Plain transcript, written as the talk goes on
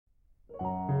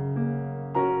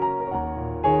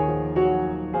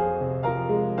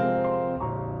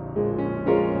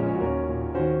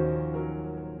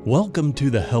Welcome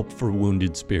to the Help for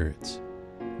Wounded Spirits.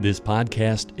 This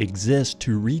podcast exists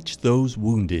to reach those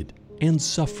wounded and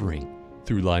suffering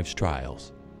through life's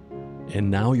trials. And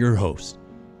now your hosts,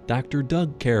 Dr.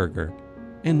 Doug Carragher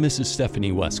and Mrs.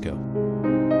 Stephanie Wesco.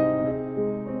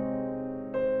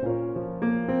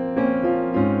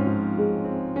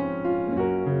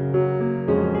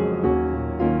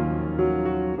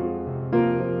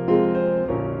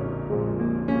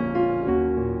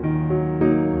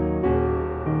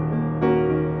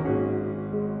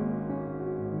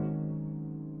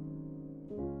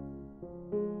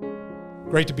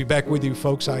 Great to be back with you,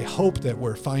 folks. I hope that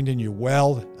we're finding you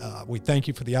well. We thank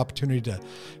you for the opportunity to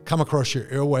come across your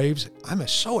airwaves. I'm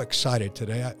so excited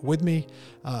today. With me,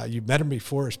 you've met him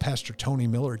before, is Pastor Tony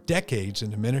Miller, decades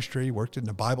in the ministry, worked in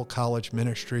the Bible college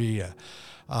ministry,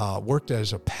 worked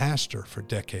as a pastor for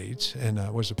decades,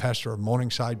 and was a pastor of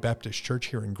Morningside Baptist Church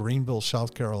here in Greenville,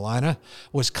 South Carolina.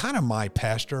 Was kind of my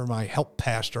pastor, my help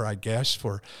pastor, I guess,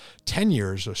 for 10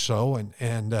 years or so,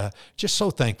 and just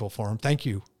so thankful for him. Thank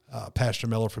you, Pastor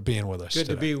Miller, for being with us Good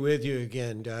today. to be with you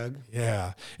again, Doug.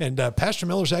 Yeah, and Pastor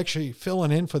Miller's actually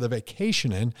filling in for the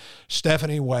vacationing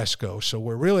Stephanie Wesco. So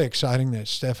we're really excited that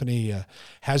Stephanie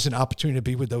has an opportunity to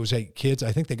be with those 8 kids.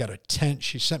 I think they got a tent.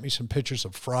 She sent me some pictures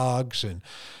of frogs and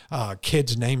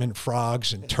kids naming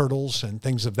frogs and turtles and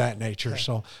things of that nature.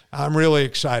 So I'm really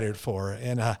excited for her.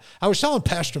 And I was telling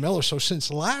Pastor Miller, so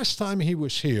since last time he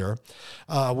was here,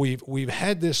 we've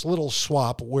had this little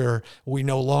swap where we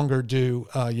no longer do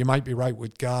you might be right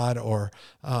with God, or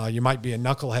you might be a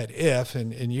knucklehead if,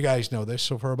 and you guys know this.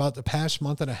 So for about the past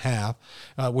month and a half,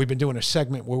 we've been doing a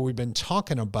segment where we've been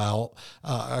talking about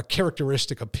a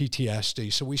characteristic of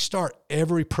PTSD. So we start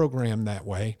every program that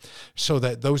way, so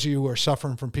that those of you who are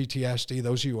suffering from PTSD,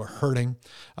 those of you who are hurting,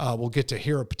 will get to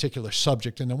hear a particular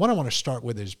subject. And the one I want to start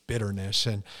with is bitterness.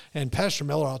 And Pastor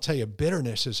Miller, I'll tell you,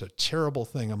 bitterness is a terrible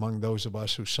thing among those of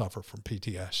us who suffer from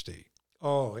PTSD.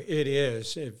 Oh, it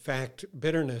is. In fact,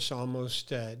 bitterness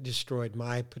almost destroyed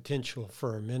my potential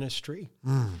for a ministry.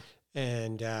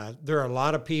 And there are a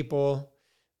lot of people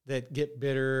that get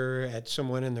bitter at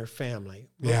someone in their family.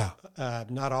 Yeah.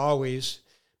 Not always.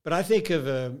 But I think of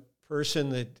a person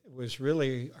that was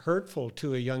really hurtful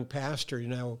to a young pastor. You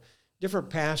know, different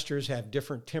pastors have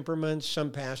different temperaments. Some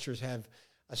pastors have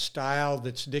a style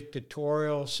that's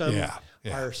dictatorial. Some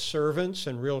are servants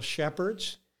and real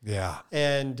shepherds. Yeah.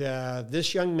 And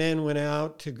this young man went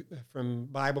out from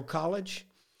Bible college,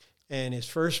 and his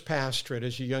first pastorate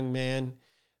as a young man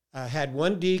had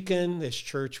one deacon. This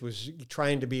church was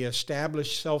trying to be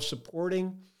established,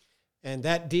 self-supporting, and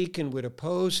that deacon would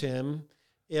oppose him,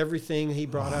 everything he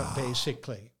brought up,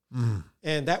 basically.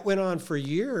 And that went on for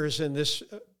years, and this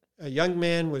a young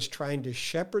man was trying to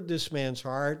shepherd this man's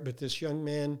heart, but this young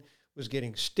man was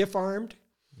getting stiff-armed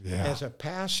as a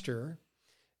pastor.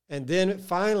 And then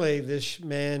finally, this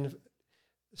man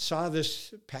saw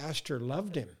this pastor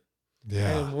loved him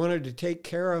and wanted to take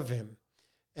care of him.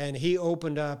 And he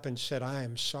opened up and said, I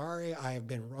am sorry. I have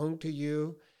been wrong to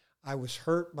you. I was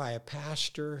hurt by a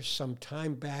pastor some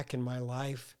time back in my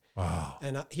life. Wow.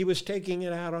 And he was taking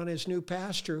it out on his new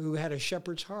pastor who had a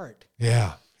shepherd's heart.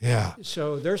 Yeah, yeah.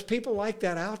 So there's people like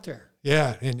that out there.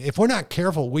 Yeah, and if we're not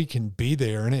careful, we can be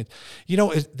there. And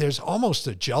there's almost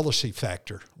a jealousy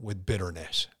factor with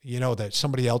bitterness, that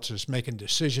somebody else is making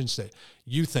decisions that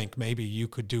you think maybe you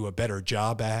could do a better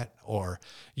job at, or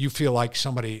you feel like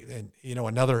somebody, and,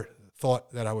 another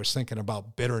thought that I was thinking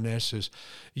about bitterness is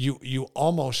you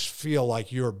almost feel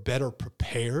like you're better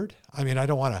prepared. I mean, I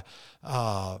don't want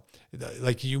to,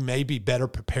 like you may be better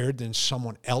prepared than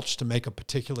someone else to make a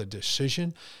particular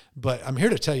decision. But I'm here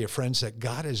to tell you, friends, that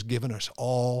God has given us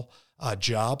all a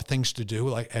job, things to do,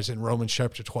 like as in Romans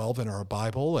chapter 12 in our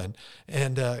Bible.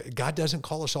 And God doesn't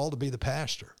call us all to be the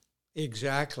pastor.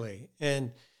 Exactly.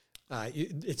 And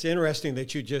it's interesting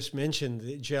that you just mentioned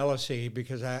the jealousy,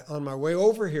 because on my way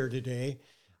over here today,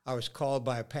 I was called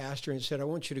by a pastor and said, I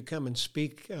want you to come and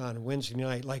speak on Wednesday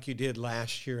night like you did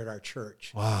last year at our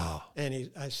church. Wow.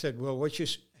 And I said, well, what you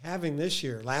having this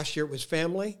year? Last year it was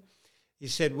family. He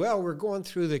said, well, we're going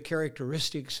through the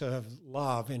characteristics of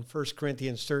love in 1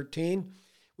 Corinthians 13.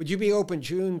 Would you be open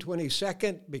June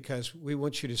 22nd? Because we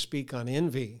want you to speak on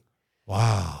envy.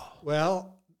 Wow.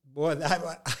 Well, boy,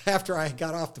 after I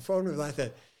got off the phone with him, I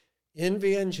thought,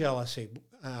 envy and jealousy.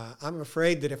 I'm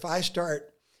afraid that if I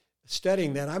start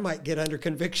studying that, I might get under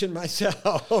conviction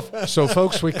myself. So,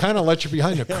 folks, we kind of let you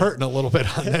behind the curtain a little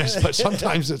bit on this, but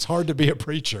sometimes it's hard to be a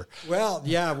preacher. Well,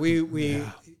 yeah,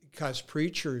 because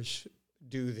preachers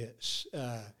do this.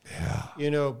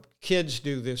 Yeah. Kids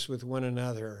do this with one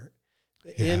another.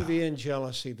 The envy and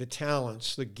jealousy, the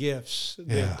talents, the gifts,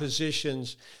 the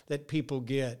positions that people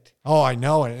get. Oh, I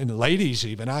know. And ladies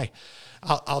even.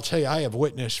 I'll tell you, I have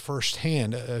witnessed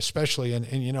firsthand, especially,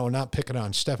 and not picking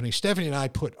on Stephanie. Stephanie and I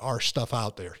put our stuff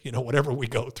out there, whatever we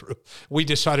go through. We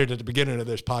decided at the beginning of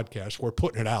this podcast, we're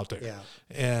putting it out there. Yeah.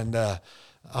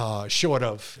 And short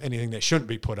of anything that shouldn't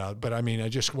be put out. But I mean,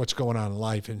 just what's going on in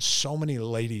life. And so many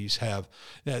ladies have,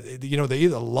 they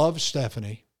either love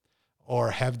Stephanie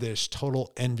or have this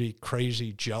total envy,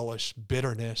 crazy, jealous,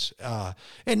 bitterness.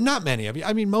 And not many of you.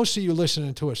 I mean, most of you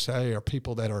listening to us today are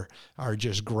people that are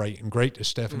just great and great to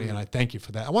Stephanie, and I thank you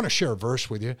for that. I want to share a verse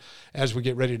with you as we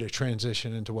get ready to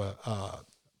transition into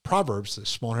Proverbs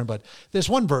this morning, but this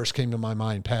one verse came to my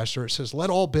mind, Pastor. It says, "Let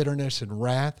all bitterness and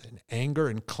wrath and anger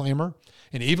and clamor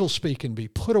and evil speaking be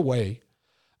put away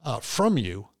from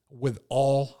you with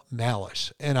all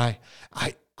malice." And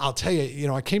I'll tell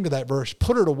you, I came to that verse,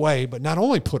 put it away, but not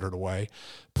only put it away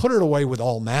with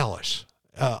all malice.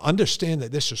 Understand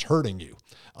that this is hurting you.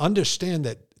 Understand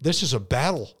that this is a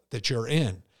battle that you're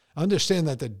in. Understand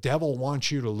that the devil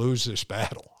wants you to lose this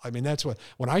battle. I mean,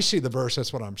 when I see the verse,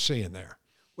 that's what I'm seeing there.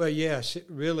 Well, yes,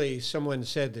 really, someone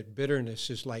said that bitterness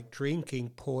is like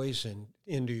drinking poison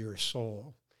into your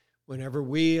soul. Whenever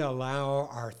we allow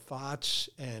our thoughts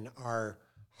and our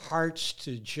hearts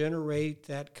to generate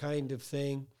that kind of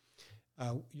thing,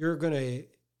 you're going to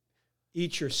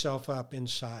eat yourself up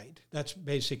inside. That's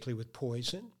basically with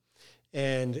poison.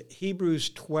 And Hebrews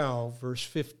 12, verse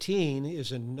 15,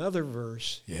 is another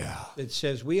verse that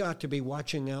says we ought to be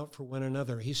watching out for one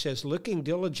another. He says, looking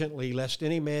diligently, lest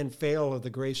any man fail of the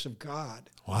grace of God.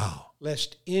 Wow.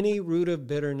 Lest any root of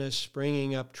bitterness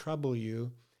springing up trouble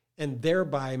you, and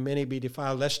thereby many be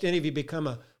defiled. Lest any of you become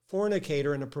a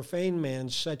fornicator and a profane man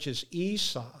such as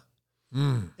Esau.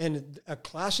 And a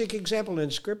classic example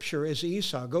in Scripture is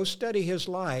Esau. Go study his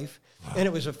life. Wow. And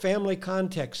it was a family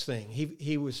context thing.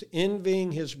 He was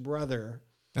envying his brother.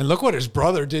 And look what his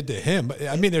brother did to him.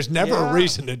 I mean, there's never a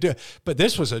reason to do it. But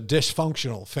this was a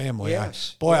dysfunctional family.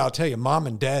 Yes. I'll tell you, mom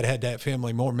and dad had that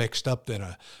family more mixed up than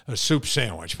a soup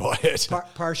sandwich. Boy,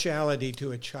 partiality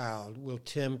to a child will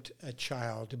tempt a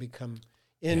child to become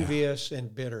envious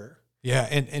and bitter. Yeah,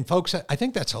 and folks, I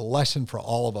think that's a lesson for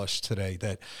all of us today,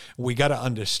 that we got to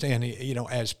understand,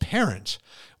 as parents,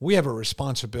 we have a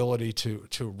responsibility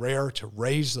to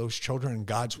raise those children in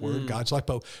God's word, God's life,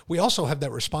 but we also have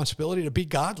that responsibility to be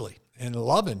godly and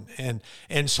loving, and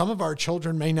some of our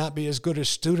children may not be as good as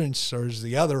students or as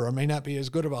the other, or may not be as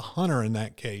good of a hunter in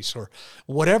that case, or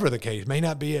whatever the case, may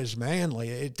not be as manly.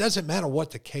 It doesn't matter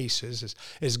what the case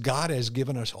is God has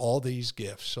given us all these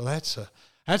gifts. So that's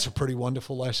a pretty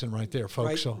wonderful lesson right there, folks.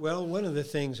 Right. So, well, one of the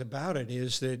things about it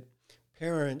is that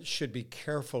parents should be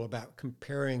careful about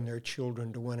comparing their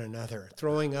children to one another,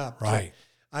 throwing up. Right.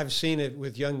 I've seen it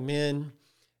with young men.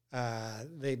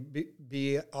 They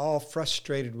be all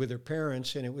frustrated with their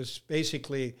parents, and it was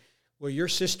basically, well, your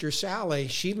sister Sally,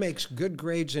 she makes good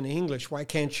grades in English. Why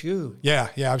can't you? Yeah,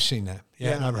 I've seen that.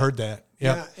 Yeah, I've heard that.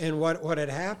 Yeah, and what had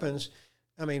happens,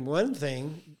 I mean, one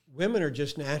thing, women are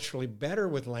just naturally better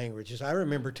with languages. I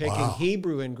remember taking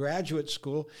Hebrew in graduate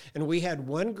school, and we had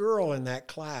one girl in that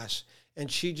class,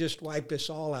 and she just wiped us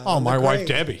all out. Oh, my wife,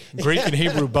 Debbie. Greek and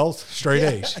Hebrew, both straight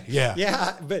A's. Yeah.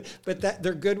 Yeah, but that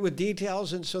they're good with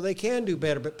details, and so they can do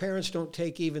better. But parents don't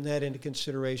take even that into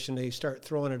consideration. They start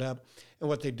throwing it up, and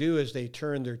what they do is they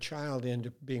turn their child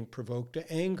into being provoked to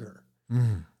anger.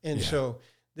 So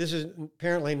this is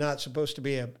apparently not supposed to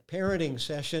be a parenting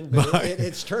session, but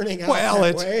it's turning out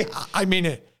that way. I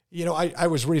mean, I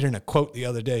was reading a quote the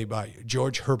other day by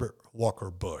George Herbert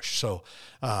Walker Bush, so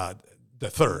the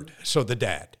third, so the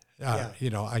dad.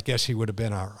 I guess he would have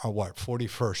been our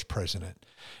 41st president.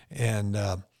 And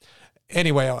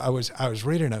anyway, I was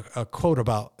reading a quote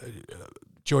about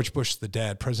George Bush, the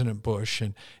dad, President Bush,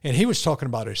 and he was talking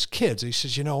about his kids. He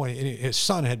says, his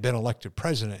son had been elected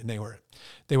president, and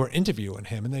they were interviewing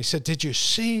him, and they said, "Did you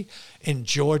see in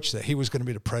George that he was going to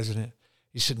be the president?"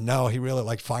 He said, "No, he really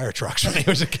liked fire trucks when he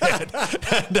was a kid."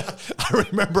 And I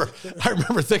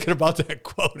remember thinking about that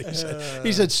quote.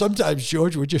 He said sometimes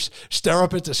George would just stare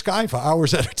up at the sky for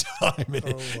hours at a time.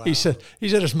 And he said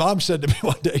his mom said to me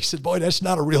one day, he said, "Boy, that's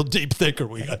not a real deep thinker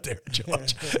we got there,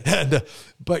 George."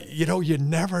 But you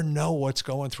never know what's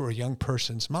going through a young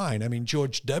person's mind. I mean,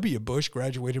 George W. Bush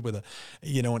graduated with an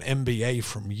MBA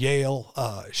from Yale,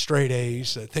 straight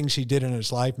A's, things he did in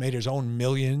his life, made his own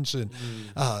millions, and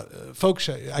folks.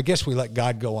 folks, I guess we let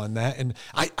God go on that. And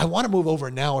I want to move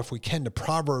over now, if we can, to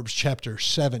Proverbs chapter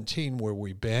 17, where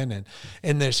we've been. And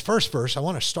in this first verse, I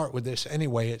want to start with this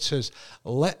anyway. It says,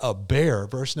 let a bear,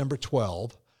 verse number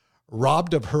 12,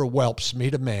 robbed of her whelps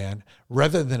meet a man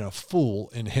rather than a fool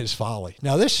in his folly.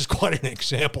 Now, this is quite an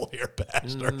example here,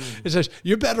 Pastor. It says,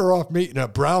 you're better off meeting a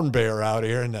brown bear out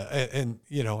here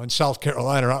in South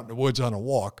Carolina, out in the woods on a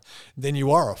walk, than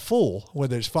you are a fool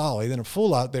with his folly, than a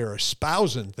fool out there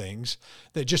espousing things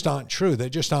that just aren't true, that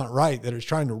just aren't right, that is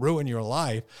trying to ruin your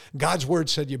life. God's word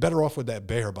said you're better off with that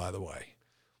bear, by the way.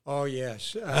 Oh,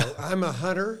 yes. I'm a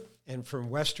hunter and from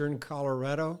western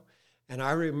Colorado. And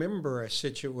I remember a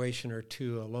situation or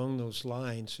two along those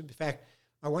lines. In fact,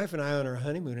 my wife and I on our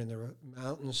honeymoon in the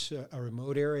mountains, a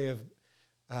remote area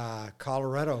of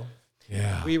Colorado.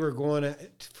 Yeah. We were going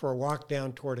for a walk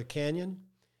down toward a canyon,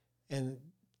 and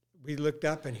we looked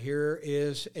up, and here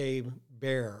is a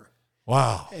bear.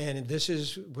 Wow. And this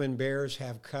is when bears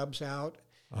have cubs out.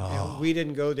 Oh. And we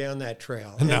didn't go down that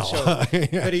trail. No. And so,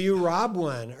 Yeah. but you rob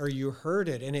one or you hurt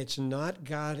it, and it's not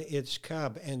God, it's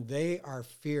cub, and they are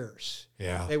fierce.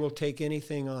 Yeah. They will take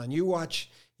anything on. You watch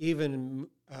even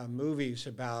movies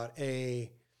about a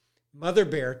mother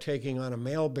bear taking on a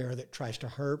male bear that tries to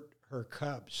hurt her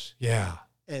cubs. Yeah.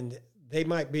 And they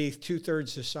might be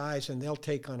 2/3 the size, and they'll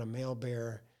take on a male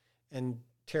bear and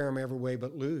tear them every way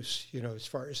but loose, as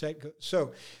far as that goes.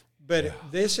 So, but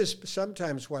this is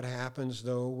sometimes what happens,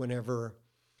 though, whenever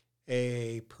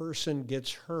a person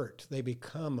gets hurt, they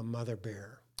become a mother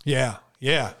bear. Yeah,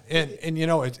 yeah. And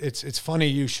it's funny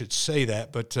you should say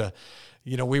that, but,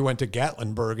 we went to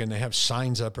Gatlinburg, and they have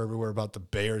signs up everywhere about the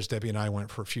bears. Debbie and I went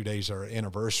for a few days, our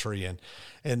anniversary,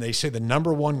 and they say the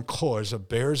number one cause of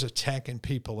bears attacking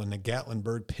people in the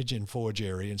Gatlinburg Pigeon Forge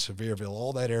area in Sevierville,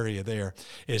 all that area there,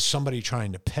 is somebody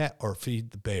trying to pet or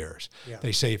feed the bears. Yeah.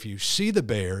 They say if you see the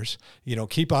bears,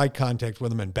 keep eye contact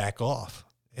with them and back off.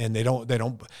 And they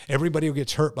don't, everybody who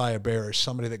gets hurt by a bear is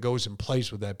somebody that goes and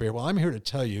plays with that bear. Well, I'm here to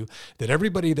tell you that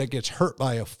everybody that gets hurt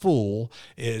by a fool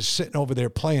is sitting over there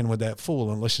playing with that fool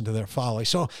and listen to their folly.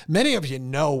 So many of you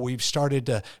know we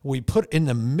put in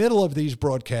the middle of these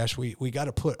broadcasts, we got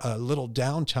to put a little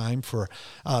downtime for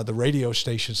the radio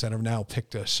stations that have now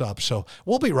picked us up. So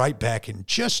we'll be right back in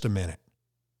just a minute.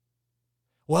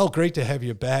 Well, great to have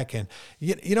you back. And,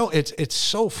 it's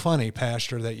so funny,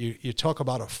 Pastor, that you talk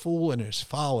about a fool and his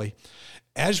folly.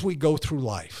 As we go through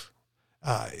life,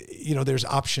 there's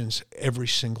options every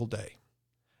single day.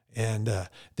 And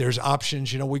there's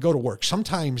options, we go to work.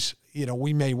 Sometimes,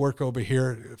 we may work over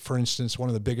here. For instance, one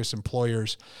of the biggest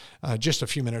employers just a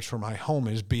few minutes from my home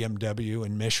is BMW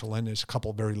and Michelin. There's a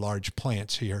couple of very large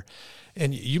plants here.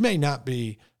 And you may not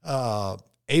be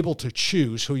able to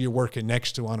choose who you're working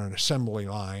next to on an assembly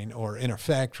line or in a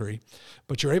factory,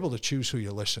 but you're able to choose who you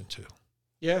listen to.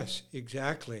 Yes,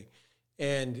 exactly.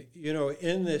 And,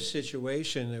 in this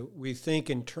situation, we think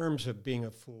in terms of being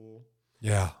a fool.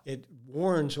 Yeah. It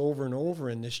warns over and over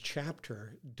in this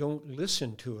chapter, don't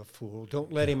listen to a fool.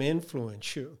 Don't let him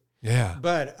influence you. Yeah.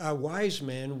 But a wise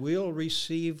man will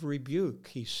receive rebuke,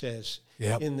 he says,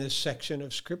 in this section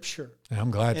of Scripture. And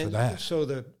I'm glad for that. So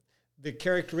the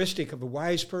characteristic of a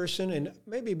wise person, and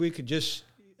maybe we could just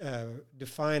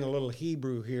define a little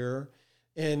Hebrew here,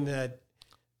 and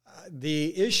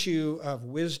the issue of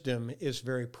wisdom is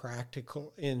very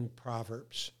practical in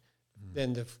Proverbs.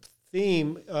 And the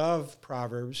theme of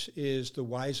Proverbs is the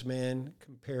wise man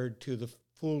compared to the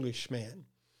foolish man.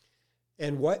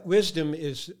 And what wisdom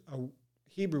is a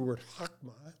Hebrew word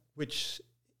hakmah, which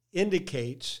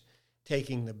indicates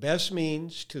taking the best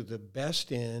means to the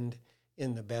best end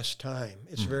in the best time.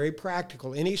 It's very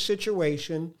practical. Any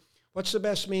situation, what's the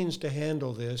best means to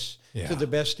handle this to the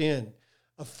best end?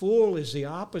 A fool is the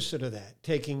opposite of that,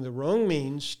 taking the wrong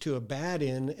means to a bad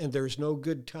end, and there's no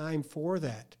good time for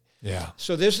that. Yeah.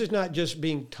 So this is not just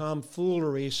being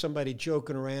tomfoolery, somebody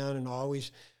joking around and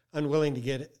always unwilling to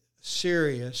get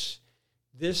serious.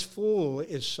 This fool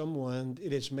is someone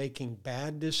that is making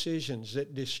bad decisions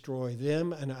that destroy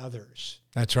them and others.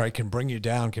 That's right. Can bring you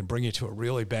down, can bring you to a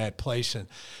really bad place. And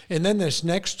then this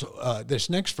next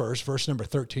verse number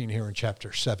 13 here in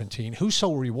chapter 17,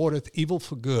 whoso rewardeth evil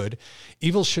for good,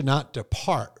 evil should not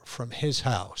depart from his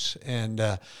house.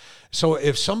 And so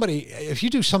if you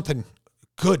do something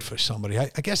good for somebody, I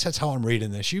guess that's how I'm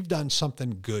reading this. You've done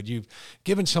something good. You've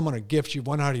given someone a gift. You've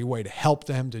went out of your way to help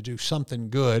them to do something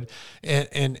good.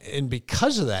 And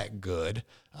because of that good,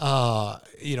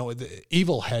 the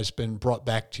evil has been brought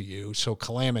back to you. So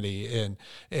calamity and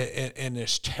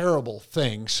this terrible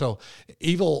thing. So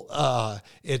evil,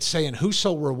 it's saying,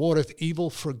 whoso rewardeth evil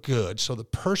for good. So the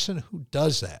person who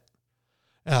does that,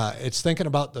 It's thinking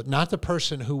about not the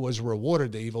person who was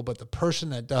rewarded the evil, but the person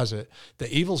that does it.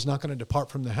 The evil's not going to depart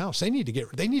from the house. They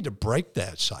need to break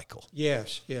that cycle.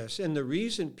 Yes, yes. And the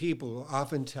reason people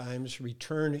oftentimes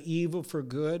return evil for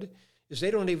good is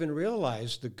they don't even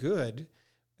realize the good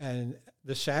and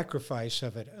the sacrifice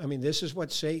of it. I mean, this is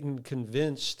what Satan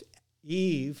convinced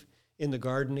Eve in the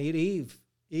Garden of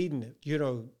Eden. You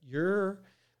know, you're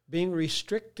being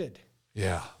restricted.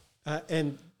 Yeah.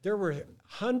 And there were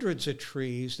hundreds of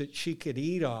trees that she could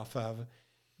eat off of,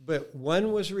 but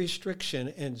one was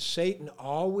restriction, and Satan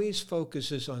always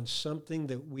focuses on something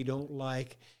that we don't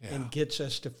like and gets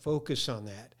us to focus on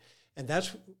that. And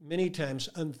that's many times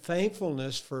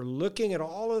unthankfulness for looking at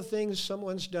all the things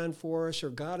someone's done for us or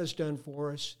God has done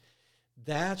for us.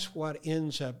 That's what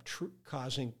ends up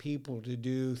causing people to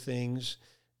do things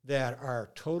that are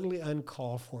totally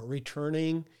uncalled for,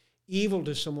 returning evil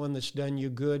to someone that's done you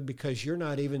good because you're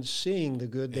not even seeing the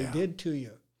good they did to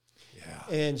you.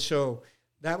 Yeah. And so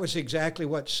that was exactly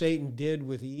what Satan did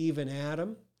with Eve and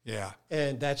Adam. Yeah.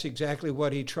 And that's exactly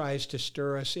what he tries to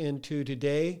stir us into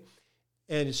today.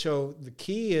 And so the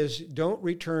key is don't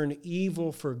return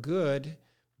evil for good,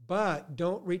 but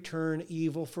don't return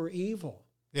evil for evil.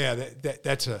 Yeah,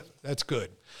 that's good,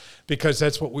 because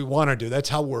that's what we want to do. That's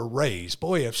how we're raised.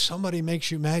 Boy, if somebody makes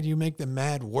you mad, you make them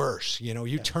mad worse. You know,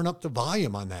 you turn up the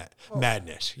volume on that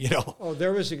madness, you know. Oh,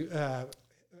 there was a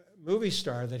movie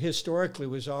star that historically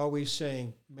was always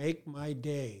saying, "Make my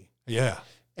day." Yeah.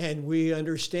 And we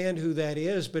understand who that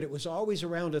is, but it was always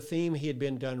around a theme. He had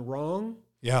been done wrong.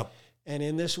 Yeah. And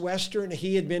in this Western,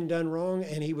 he had been done wrong,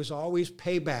 and he was always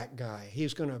payback guy.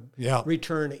 He's going to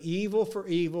return evil for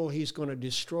evil. He's going to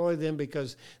destroy them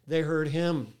because they hurt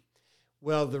him.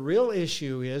 Well, the real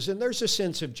issue is, and there's a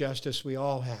sense of justice we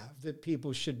all have, that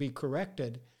people should be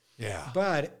corrected. Yeah.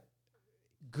 But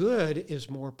good is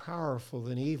more powerful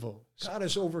than evil. God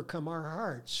has overcome our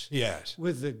hearts. Yes.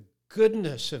 With the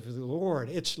goodness of the Lord.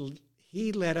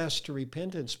 He led us to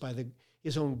repentance by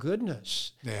his own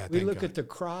goodness. Yeah, we look at the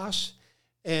cross,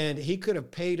 and he could have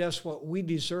paid us what we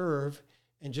deserve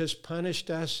and just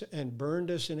punished us and burned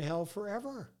us in hell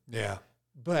forever. Yeah.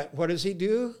 But what does he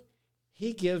do?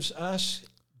 He gives us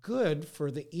good for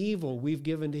the evil we've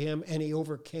given to him, and he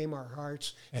overcame our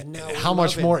hearts. And now how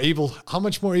much more evil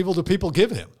do people give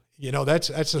him? You know, that's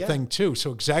the thing too.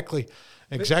 So exactly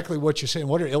what you're saying.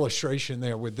 What an illustration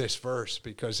there with this verse,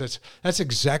 because that's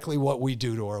exactly what we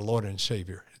do to our Lord and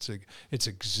Savior. It's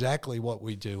exactly what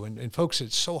we do. And folks,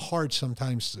 it's so hard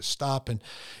sometimes to stop. And,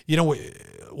 you know,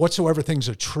 whatsoever things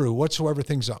are true, whatsoever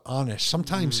things are honest,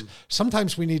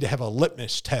 sometimes we need to have a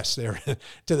litmus test there.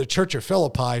 To the church of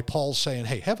Philippi, Paul's saying,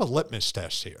 hey, have a litmus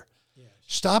test here. Yes.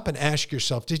 Stop and ask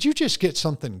yourself, did you just get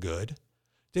something good?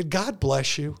 Did God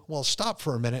bless you? Well, stop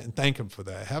for a minute and thank him for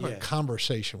that. Have a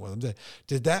conversation with him.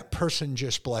 Did that person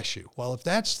just bless you? Well, if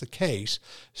that's the case,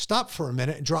 stop for a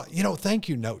minute and draw, thank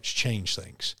you notes change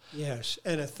things. Yes,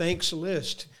 and a thanks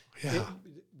list. Yeah.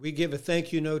 We give a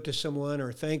thank you note to someone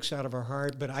or thanks out of our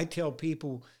heart, but I tell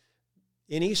people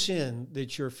any sin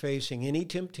that you're facing, any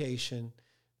temptation,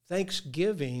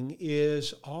 thanksgiving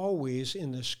is always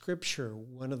in the Scripture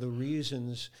one of the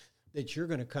reasons that you're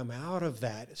going to come out of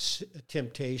that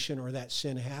temptation or that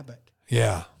sin habit.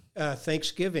 Yeah.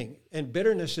 Thanksgiving. And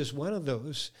bitterness is one of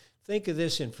those. Think of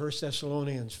this in 1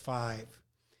 Thessalonians 5.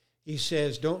 He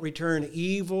says, don't return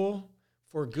evil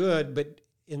for good. But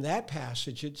in that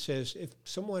passage, it says, if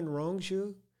someone wrongs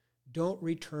you, don't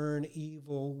return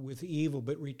evil with evil,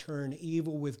 but return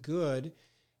evil with good. It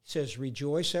says,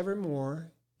 rejoice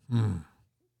evermore. And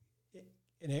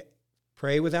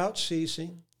pray without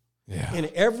ceasing. Yeah. In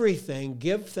everything,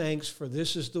 give thanks, for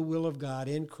this is the will of God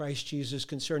in Christ Jesus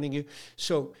concerning you.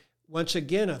 So, once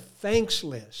again, a thanks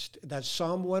list. That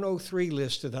Psalm 103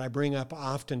 list that I bring up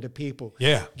often to people.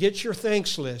 Yeah. Get your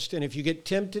thanks list. And if you get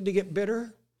tempted to get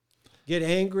bitter, get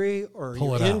angry, or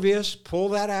you're envious, pull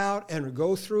that out and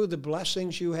go through the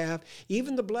blessings you have.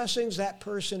 Even the blessings that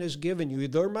person has given you.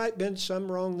 There might have been some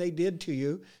wrong they did to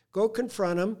you. Go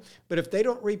confront them. But if they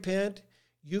don't repent,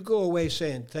 you go away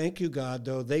saying, thank you, God,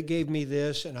 though. They gave me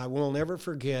this, and I will never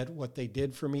forget what they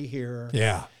did for me here.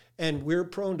 Yeah. And we're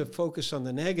prone to focus on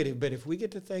the negative, but if we get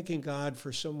to thanking God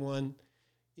for someone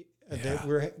that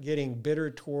we're getting bitter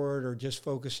toward or just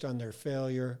focused on their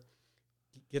failure,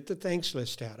 get the thanks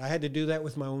list out. I had to do that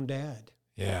with my own dad.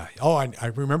 Yeah. Oh, I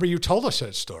remember you told us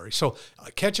that story. So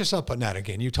catch us up on that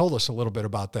again. You told us a little bit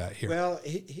about that here. Well,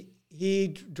 he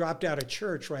dropped out of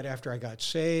church right after I got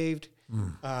saved.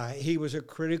 He was a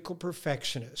critical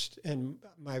perfectionist, and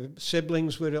my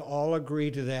siblings would all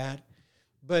agree to that.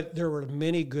 But there were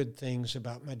many good things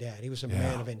about my dad. He was a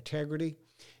man of integrity.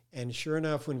 And sure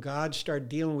enough, when God started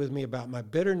dealing with me about my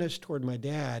bitterness toward my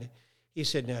dad, he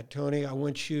said, now, Tony, I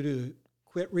want you to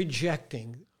quit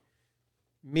rejecting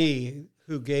me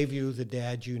who gave you the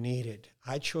dad you needed.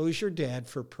 I chose your dad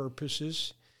for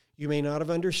purposes. You may not have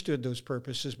understood those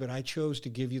purposes, but I chose to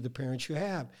give you the parents you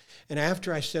have. And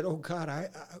after I said, oh, God, I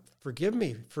forgive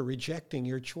me for rejecting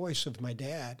your choice of my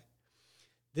dad.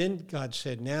 Then God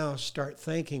said, now start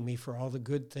thanking me for all the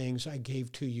good things I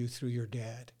gave to you through your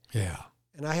dad. Yeah.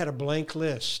 And I had a blank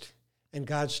list. And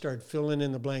God started filling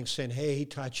in the blanks saying, hey, he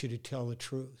taught you to tell the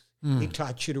truth. He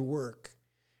taught you to work.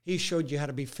 He showed you how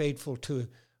to be faithful to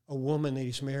a woman that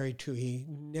he's married to. He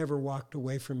never walked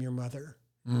away from your mother.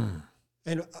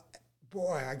 And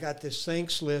boy, I got this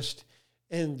thanks list.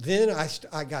 And then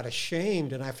I got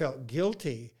ashamed and I felt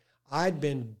guilty. I'd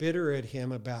been bitter at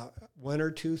him about one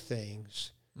or two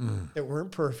things that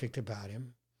weren't perfect about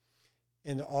him.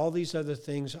 And all these other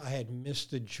things, I had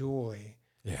missed the joy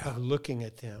of looking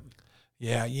at them.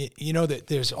 Yeah, you know that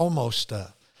there's almost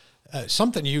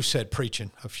something you said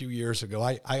preaching a few years ago.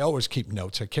 I always keep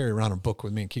notes. I carry around a book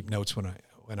with me and keep notes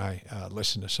when I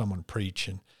listen to someone preach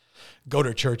and go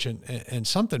to church. And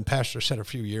something Pastor said a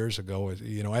few years ago is,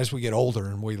 you know, as we get older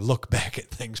and we look back at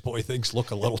things, boy, things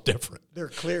look a little different. They're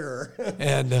clearer.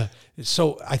 And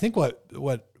so I think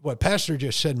what Pastor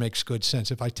just said makes good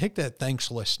sense. If I take that thanks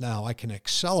list now, I can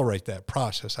accelerate that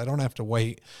process. I don't have to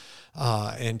wait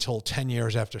until 10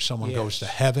 years after someone goes to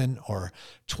heaven or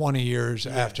 20 years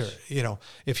after, you know.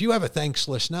 If you have a thanks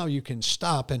list now, you can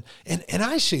stop. And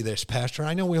I see this, Pastor.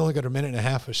 I know we only got a minute and a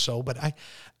half or so, but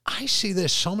I see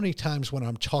this so many times when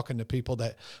I'm talking to people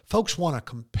that folks want to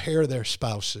compare their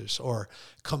spouses or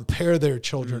compare their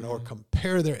children or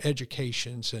compare their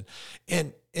educations.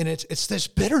 And it's this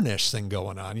bitterness thing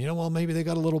going on. You know, well, maybe they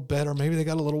got a little better, maybe they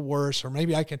got a little worse, or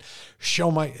maybe I can show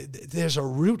there's a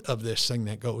root of this thing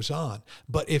that goes on.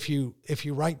 But if you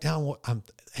write down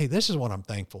hey, this is what I'm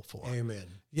thankful for. Amen.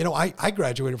 You know, I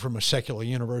graduated from a secular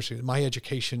university. My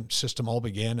education system all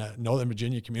began at Northern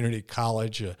Virginia Community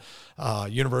College,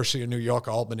 University of New York,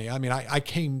 Albany. I mean, I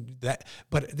came that,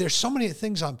 but there's so many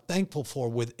things I'm thankful for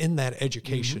within that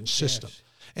education system. Yes.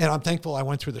 And I'm thankful I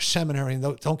went through the seminary,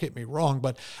 and don't get me wrong,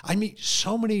 but I meet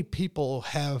so many people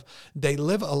they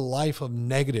live a life of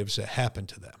negatives that happen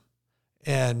to them.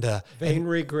 And vain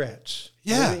regrets.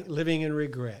 Yeah. Living in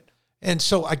regret. And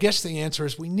so I guess the answer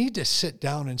is we need to sit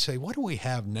down and say, what do we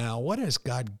have now? What has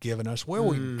God given us? Where are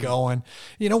we going?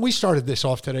 You know, we started this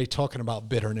off today talking about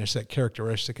bitterness, that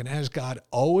characteristic. And as God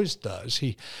always does,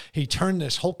 he turned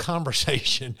this whole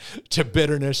conversation to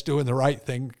bitterness, doing the right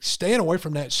thing, staying away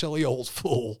from that silly old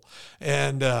fool.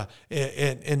 And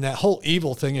that whole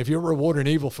evil thing, if you're rewarding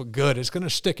evil for good, it's going to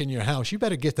stick in your house. You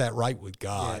better get that right with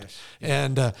God.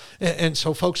 Yes. And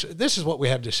so, folks, this is what we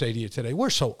have to say to you today.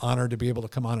 We're so honored to be able to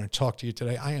come on and talk to you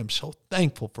today. I am so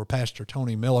thankful for Pastor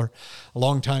Tony Miller, a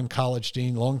longtime college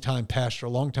dean, longtime pastor,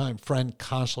 longtime friend,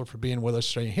 counselor, for being with us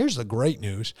today. Here's the great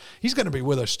news. He's going to be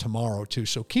with us tomorrow, too,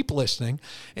 so keep listening.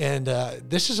 And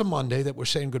this is a Monday that we're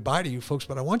saying goodbye to you, folks,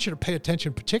 but I want you to pay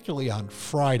attention, particularly on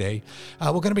Friday.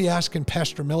 We're going to be asking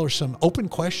Pastor Miller some open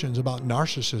questions about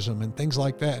narcissism and things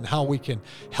like that, and how we can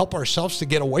help ourselves to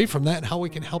get away from that, and how we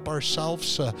can help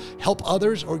ourselves help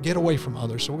others or get away from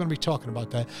others. So we're going to be talking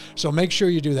about that. So make sure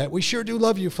you do that. We sure do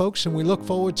love you, folks, and we look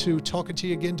forward to talking to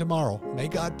you again tomorrow. May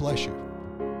God bless you.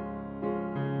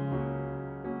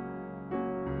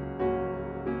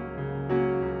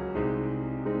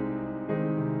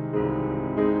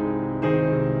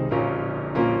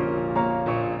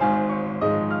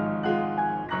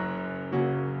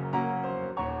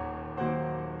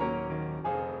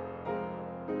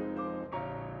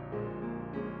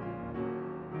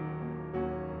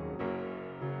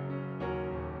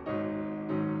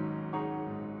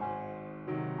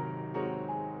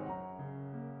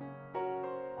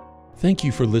 Thank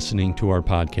you for listening to our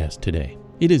podcast today.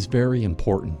 It is very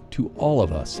important to all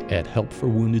of us at Help for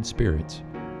Wounded Spirits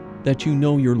that you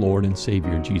know your Lord and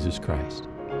Savior, Jesus Christ.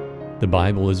 The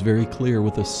Bible is very clear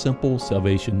with a simple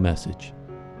salvation message.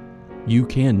 You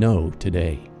can know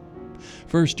today.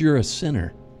 First, you're a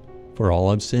sinner, for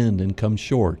all have sinned and come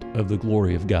short of the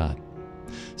glory of God.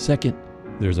 Second,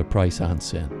 there's a price on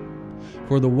sin,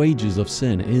 for the wages of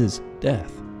sin is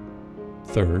death.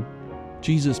 Third,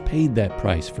 Jesus paid that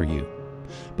price for you.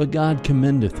 But God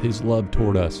commendeth his love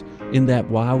toward us, in that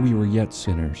while we were yet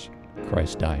sinners,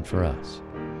 Christ died for us.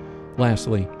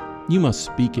 Lastly, you must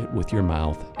speak it with your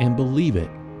mouth and believe it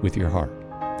with your heart,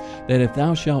 that if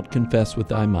thou shalt confess with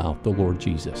thy mouth the Lord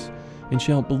Jesus, and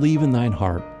shalt believe in thine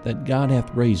heart that God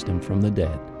hath raised him from the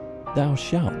dead, thou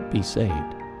shalt be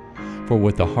saved. For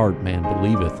with the heart man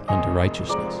believeth unto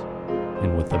righteousness,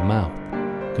 and with the mouth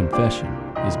confession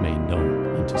is made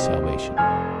known unto salvation.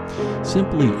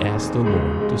 Simply ask the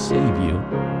Lord to save you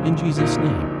in Jesus'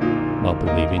 name while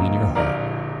believing in your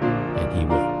heart, and He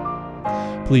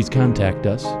will. Please contact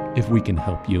us if we can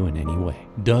help you in any way.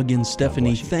 Doug and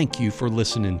Stephanie, thank you for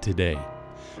listening today.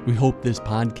 We hope this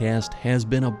podcast has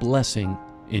been a blessing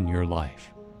in your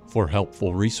life. For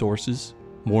helpful resources,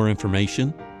 more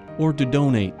information, or to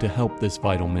donate to help this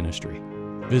vital ministry,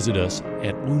 visit us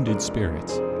at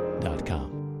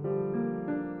woundedspirits.com.